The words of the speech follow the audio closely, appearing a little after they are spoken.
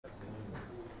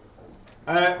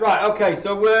Right, okay,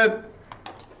 so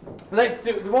let's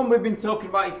do, the one we've been talking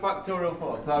about is factorial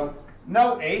 4. So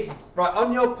notice, right,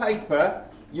 on your paper,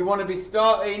 you want to be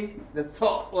starting the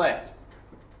top left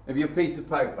of your piece of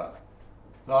paper.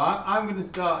 So I'm going to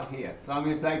start here. So I'm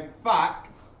going to say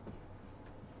fact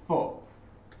 4.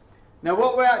 Now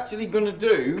what we're actually going to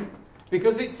do,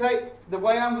 because the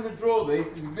way I'm going to draw this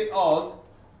is a bit odd,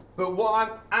 but what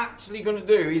I'm actually going to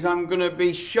do is I'm going to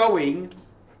be showing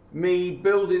me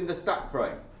building the stack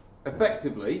frame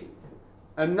effectively,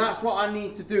 and that's what I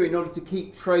need to do in order to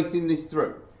keep tracing this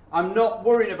through. I'm not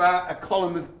worrying about a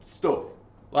column of stuff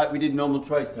like we did normal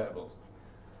trace tables.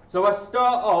 So I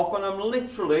start off and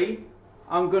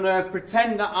I'm going to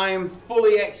pretend that I am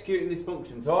fully executing this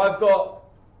function. So I've got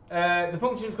the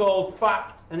function's called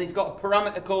fact and it's got a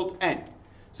parameter called n.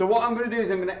 So what I'm going to do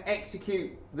is I'm going to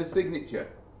execute the signature.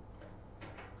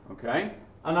 Okay,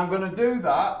 and I'm going to do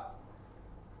that.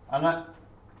 And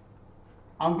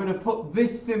I'm going to put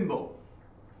this symbol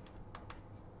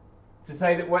to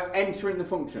say that we're entering the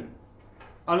function.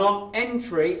 And on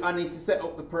entry, I need to set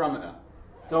up the parameter.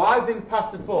 So I've been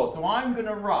passed a 4. So I'm going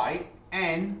to write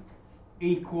n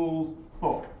equals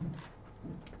 4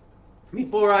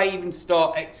 before I even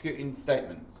start executing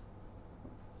statements.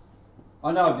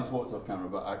 I know I've just walked off camera,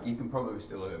 but you can probably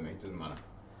still hear me. It doesn't matter.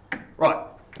 Right.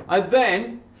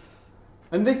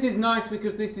 And this is nice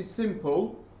because this is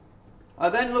simple. I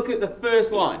then look at the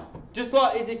first line, just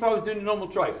like as if I was doing a normal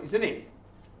trace. It's an if.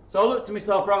 So I look to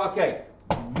myself, right, okay,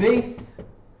 this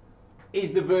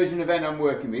is the version of n I'm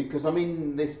working with because I'm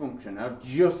in this function. I've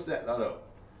just set that up.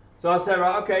 So I say,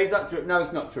 right, okay, is that true? No,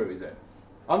 it's not true, is it?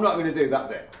 I'm not going to do that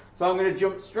bit. So I'm going to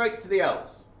jump straight to the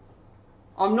else.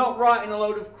 I'm not writing a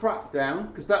load of crap down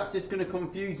because that's just going to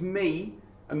confuse me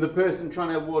and the person trying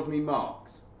to award me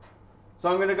marks. So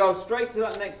I'm going to go straight to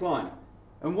that next line.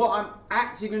 And what I'm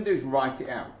actually going to do is write it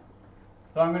out.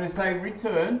 So I'm going to say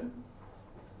return.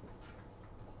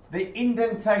 The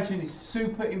indentation is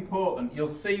super important. You'll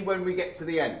see when we get to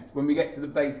the end, when we get to the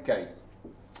base case.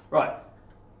 Right.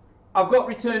 I've got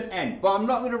return n, but I'm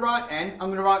not going to write n. I'm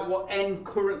going to write what n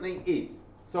currently is.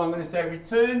 So I'm going to say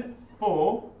return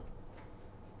 4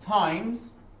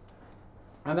 times,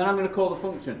 and then I'm going to call the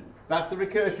function. That's the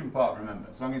recursion part, remember.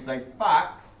 So I'm going to say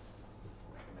fact.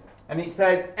 And it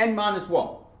says n minus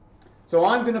 1. So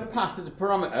I'm going to pass as a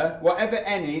parameter whatever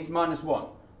n is minus 1.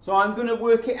 So I'm going to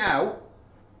work it out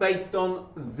based on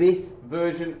this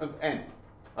version of n.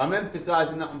 I'm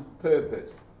emphasizing that on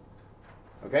purpose.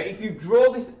 Okay, if you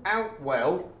draw this out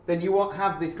well, then you won't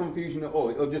have this confusion at all.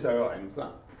 It'll just say, right, n's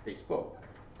that? It's 4.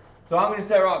 So I'm going to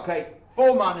say, right, okay,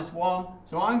 4 minus 1.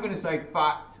 So I'm going to say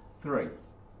fact 3.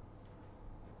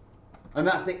 And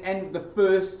that's the end, the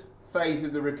first phase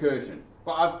of the recursion.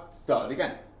 But I've started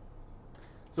again.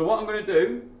 So what I'm going to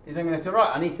do is I'm going to say, right,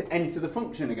 I need to enter the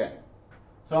function again.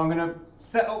 So I'm going to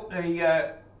set up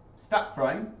the stack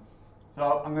frame.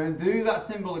 So I'm going to do that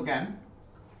symbol again.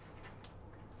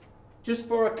 Just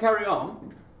before I carry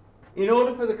on, in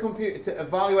order for the computer to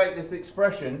evaluate this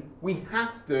expression, we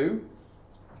have to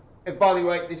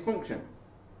evaluate this function.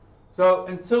 So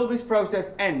until this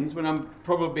process ends, when I'm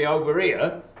probably over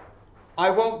here, I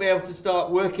won't be able to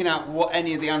start working out what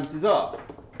any of the answers are.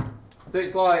 So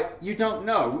it's like you don't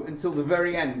know until the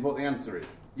very end what the answer is.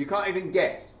 You can't even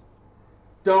guess.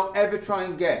 Don't ever try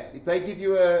and guess. If they give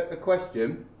you a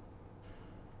question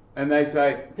and they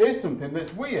say, here's something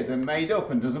that's weird and made up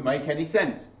and doesn't make any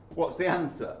sense, what's the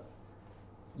answer?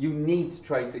 You need to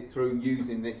trace it through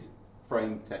using this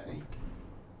frame technique.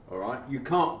 All right? You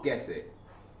can't guess it.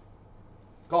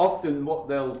 Often what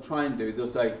they'll try and do, they'll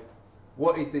say,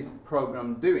 what is this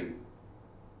program doing?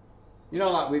 You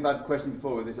know, like we've had questions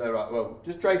before where they say, right, well,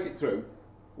 just trace it through.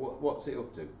 What's it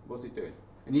up to? What's it doing?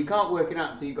 And you can't work it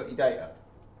out until you've got your data.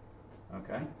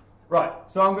 Okay? Right,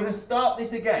 so I'm going to start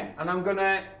this again, and I'm going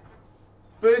to,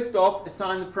 first off,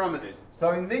 assign the parameters.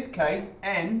 So in this case,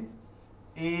 n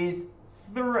is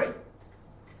 3.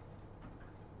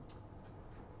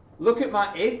 Look at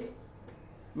my if.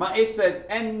 My if says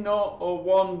n, 0, or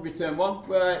 1, return 1.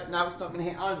 Well, now it's not going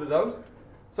to hit either of those.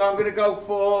 So I'm going to go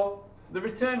for the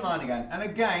return line again. And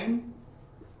again,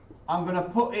 I'm going to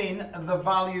put in the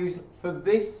values for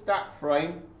this stack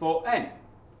frame for n.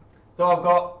 So I've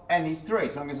got n is 3.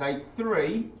 So I'm going to say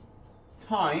 3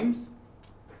 times.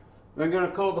 I'm going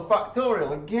to call the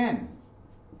factorial again.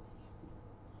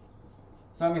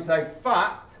 So I'm going to say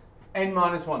fact n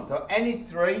minus 1. So n is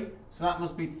 3. So that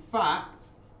must be fact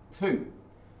 2.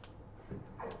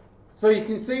 So you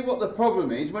can see what the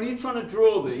problem is. When you're trying to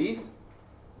draw these,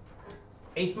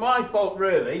 it's my fault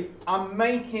really. I'm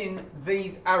making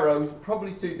these arrows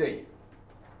probably too deep.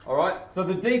 All right, so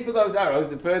the deeper those arrows,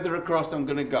 the further across I'm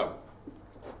going to go.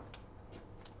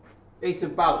 It's a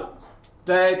balance.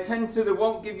 They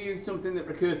won't give you something that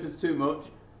recurses too much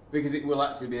because it will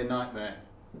actually be a nightmare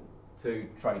to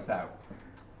trace out.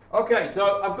 Okay,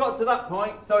 so I've got to that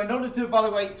point. So in order to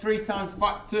evaluate 3 times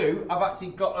fact2, I've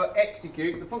actually got to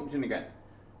execute the function again.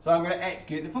 So I'm going to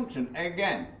execute the function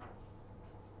again.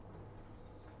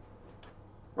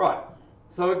 Right,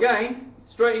 so again,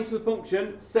 straight into the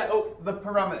function, set up the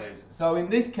parameters. So in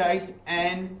this case,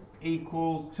 n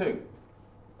equals 2.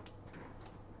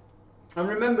 And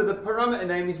remember, the parameter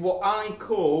name is what I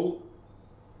call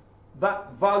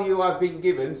that value I've been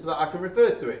given so that I can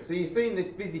refer to it. So you're seeing this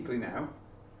physically now.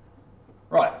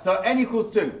 Right, so n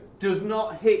equals 2 does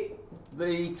not hit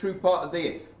the true part of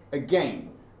the if again.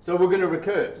 So we're going to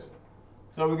recurse.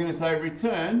 So we're going to say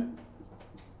return.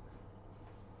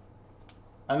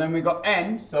 And then we've got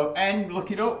n. So n,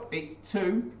 look it up, it's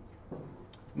 2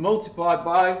 multiplied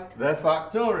by the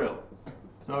factorial.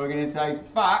 So we're going to say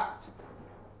fact,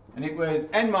 and it was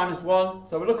n minus 1.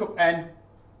 So we look up n.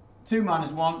 2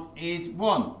 minus 1 is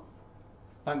 1.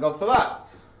 Thank God for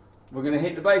that. We're going to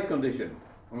hit the base condition.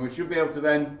 And we should be able to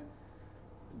then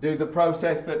do the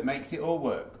process that makes it all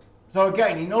work. So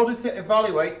again, in order to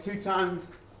evaluate 2 times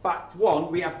fact1,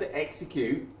 we have to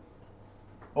execute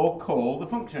or call the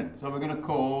function. So we're going to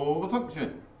call the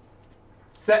function.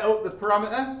 Set up the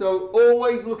parameter. So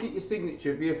always look at your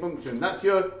signature for your function. That's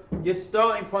your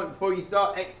starting point before you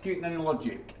start executing any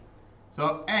logic.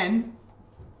 So n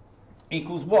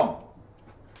equals 1.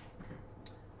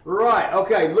 Right,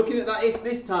 okay, looking at that if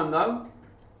this time though,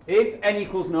 if n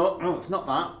equals 0, no, it's not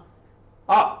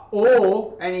that,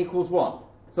 or n equals 1.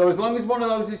 So as long as one of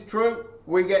those is true,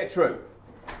 we get true.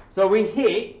 So we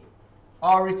hit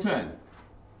our return.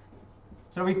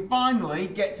 So we finally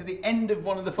get to the end of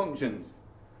one of the functions.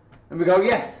 And we go,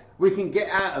 yes, we can get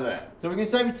out of there. So we're going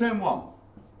to say return 1.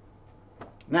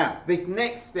 Now, this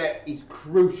next step is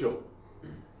crucial.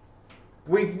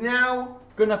 We've now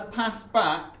going to pass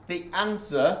back the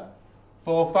answer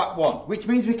for fact1, which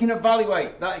means we can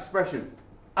evaluate that expression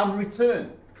and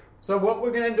return. So what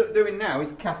we're going to end up doing now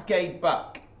is cascade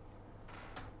back.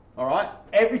 All right?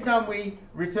 Every time we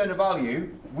return a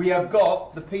value, we have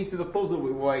got the piece of the puzzle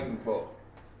we were waiting for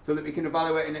so that we can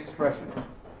evaluate an expression.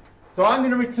 So I'm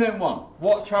going to return 1.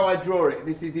 Watch how I draw it.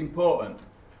 This is important.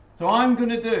 So I'm going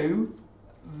to do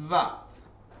that.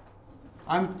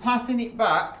 I'm passing it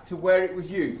back to where it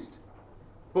was used.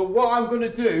 But what I'm going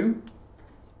to do,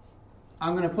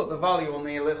 I'm going to put the value on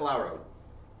the little arrow.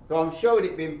 So I'm showing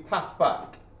it being passed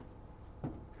back.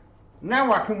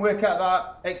 Now I can work out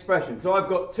that expression. So I've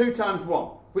got 2 times 1,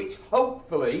 which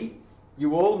hopefully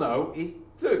you all know is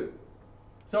 2.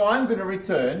 So I'm going to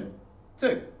return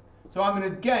 2. So I'm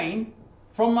going to gain,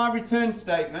 from my return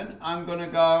statement, I'm going to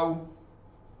go,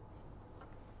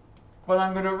 but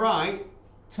I'm going to write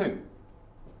 2.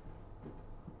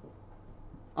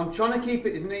 I'm trying to keep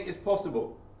it as neat as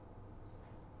possible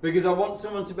because I want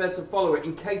someone to be able to follow it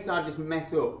in case I just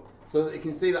mess up so that they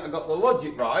can see that I got the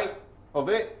logic right of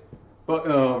it, but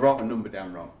I wrote a number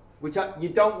down wrong, which you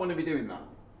don't want to be doing that.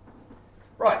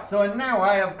 Right, so now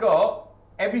I have got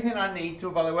everything I need to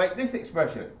evaluate this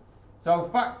expression. So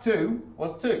fact 2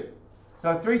 was 2.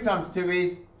 So 3 times 2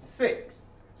 is 6.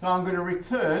 So I'm going to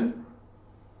return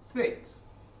 6.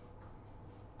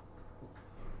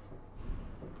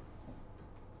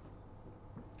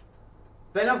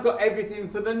 Then I've got everything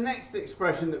for the next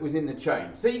expression that was in the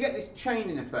chain. So you get this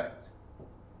chaining effect.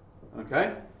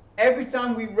 Okay? Every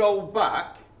time we roll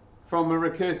back from a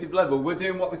recursive level, we're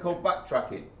doing what we call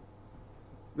backtracking.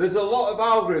 There's a lot of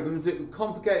algorithms that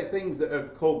complicate things that are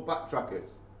called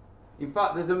backtrackers. In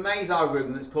fact, there's a maze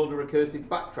algorithm that's called a recursive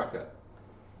backtracker.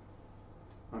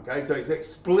 Okay, so it's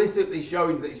explicitly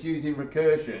showing that it's using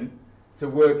recursion to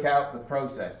work out the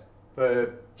process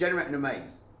for generating a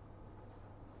maze.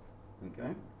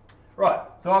 Okay, right,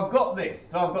 so I've got this.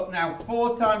 So I've got now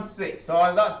 4 times 6,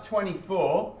 so that's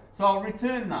 24. So I'll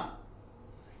return that.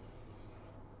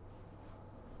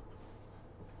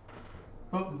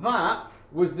 But that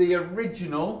was the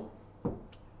original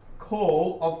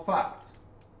call of fact.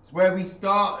 It's where we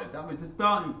started. That was the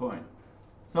starting point.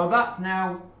 So that's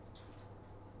now,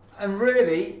 and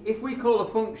really, if we call a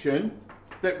function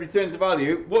that returns a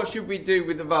value, what should we do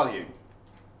with the value?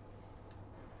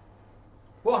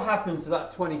 What happens to that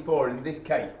 24 in this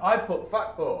case? I put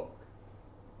fact4.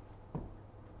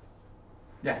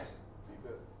 Yes.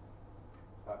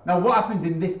 Now what happens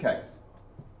in this case?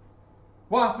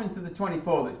 What happens to the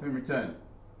 24 that's been returned?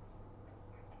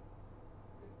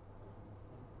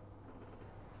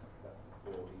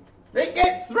 It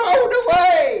gets thrown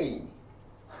away!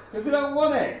 Because we don't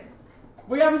want it.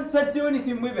 We haven't said do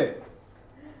anything with it.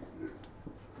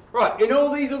 Right, in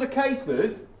all these other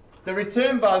cases, the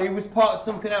return value was part of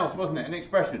something else, wasn't it? An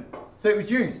expression. So it was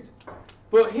used.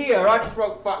 But here, I just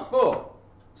wrote fact 4.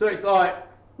 So it's like,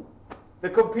 the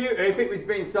computer, if it was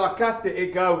being sarcastic,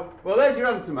 it'd go, well, there's your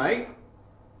answer, mate.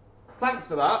 Thanks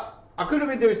for that. I could have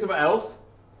been doing something else.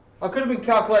 I could have been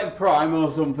calculating prime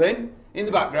or something in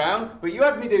the background, but you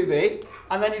had me do this,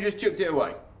 and then you just chucked it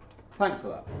away. Thanks for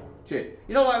that. Cheers.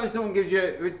 You know, like when someone gives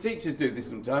you, teachers do this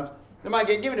sometimes, they might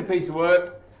get given a piece of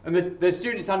work, and the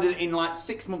students handed it in like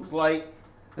 6 months late,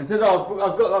 and says, oh,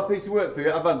 I've got that piece of work for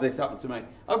you. I've had this happen to me.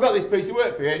 I've got this piece of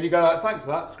work for you, and you go, like, thanks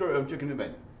for that. Screw it, I'm chucking it in the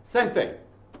bin. Same thing.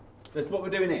 That's what we're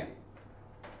doing here.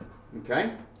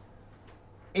 Okay?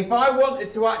 If I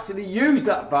wanted to actually use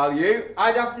that value,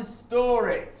 I'd have to store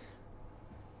it.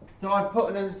 So I'd put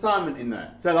an assignment in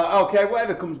there. So like, okay,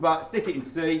 whatever comes back, stick it in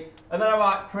C, and then I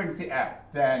might print it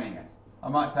out down here. I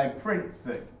might say print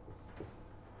C.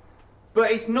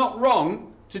 But it's not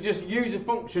wrong to just use a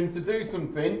function to do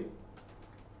something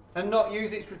and not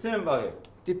use its return value.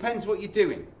 Depends what you're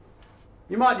doing.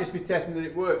 You might just be testing that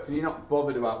it works and you're not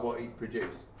bothered about what it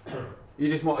produced. You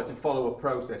just wanted to follow a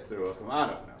process through or something. I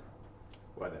don't know.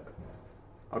 Whatever.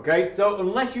 Okay, so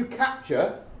unless you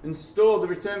capture and store the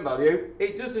return value,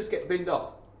 it does just get binned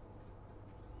off.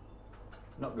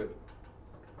 Not good.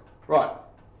 Right.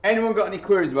 Anyone got any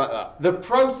queries about that? The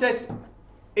process,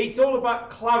 it's all about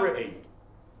clarity.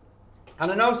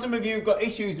 And I know some of you have got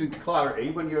issues with clarity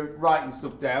when you're writing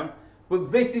stuff down,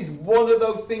 but this is one of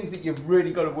those things that you've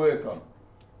really got to work on.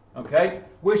 Okay?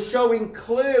 We're showing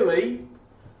clearly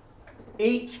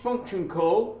each function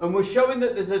call, and we're showing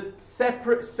that there's a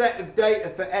separate set of data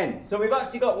for n. So we've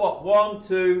actually got what? 1,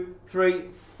 2, 3,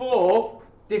 4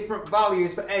 different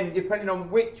values for n, depending on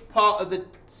which part of the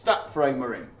stack frame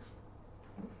we're in.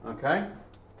 Okay?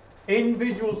 In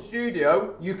Visual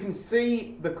Studio, you can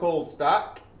see the call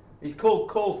stack. It's called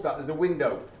call stack. There's a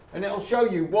window, and it'll show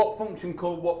you what function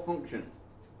called what function.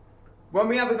 When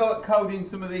we have a go at coding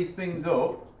some of these things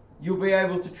up, you'll be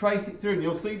able to trace it through, and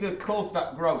you'll see the call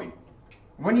stack growing.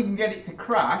 When you can get it to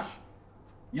crash,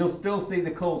 you'll still see the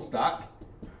call stack,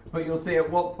 but you'll see at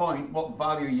what point, what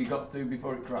value you got to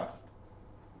before it crashed.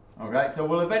 Okay, so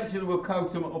we'll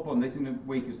code some up on this in a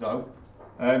week or so,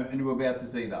 and we'll be able to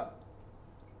see that.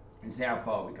 And see how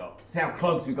far we got, see how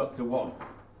close we got to 1.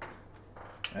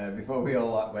 Before we all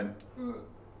like went, ugh.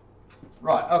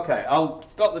 Right, okay, I'll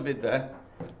stop the vid there.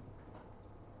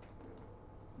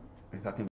 If I can